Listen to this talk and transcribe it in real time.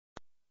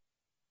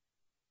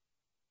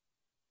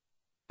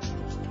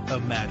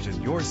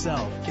Imagine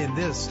yourself in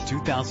this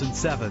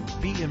 2007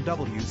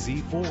 BMW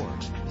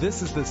Z4.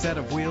 This is the set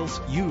of wheels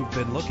you've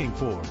been looking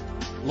for.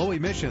 Low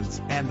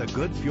emissions and the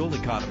good fuel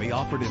economy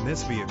offered in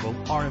this vehicle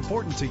are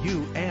important to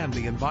you and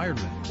the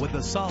environment with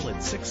a solid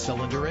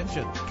 6-cylinder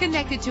engine.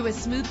 Connected to a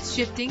smooth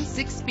shifting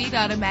 6-speed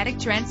automatic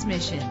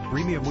transmission.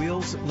 Premium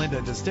wheels lend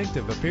a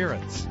distinctive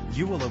appearance.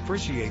 You will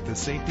appreciate the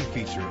safety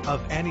feature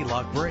of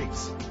anti-lock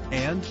brakes.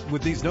 And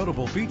with these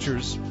notable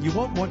features, you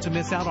won't want to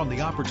miss out on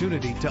the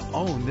opportunity to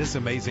own this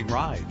amazing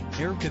ride.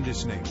 Air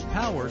conditioning,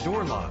 power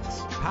door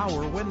locks,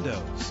 power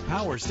windows,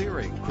 power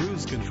steering,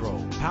 cruise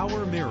control,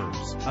 power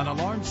mirrors, an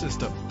alarm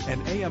system,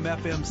 an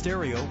AM/FM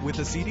stereo with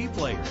a CD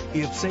player.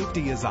 If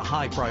safety is a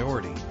high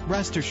priority,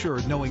 rest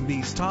assured knowing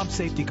these top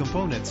safety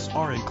components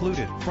are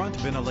included: front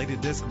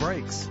ventilated disc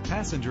brakes,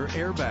 passenger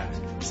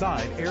airbag,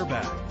 side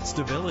airbag,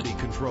 stability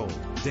control,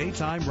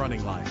 daytime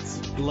running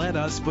lights. Let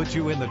us put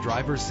you in the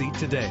driver's seat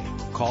today.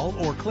 Call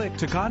or click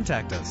to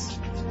contact us.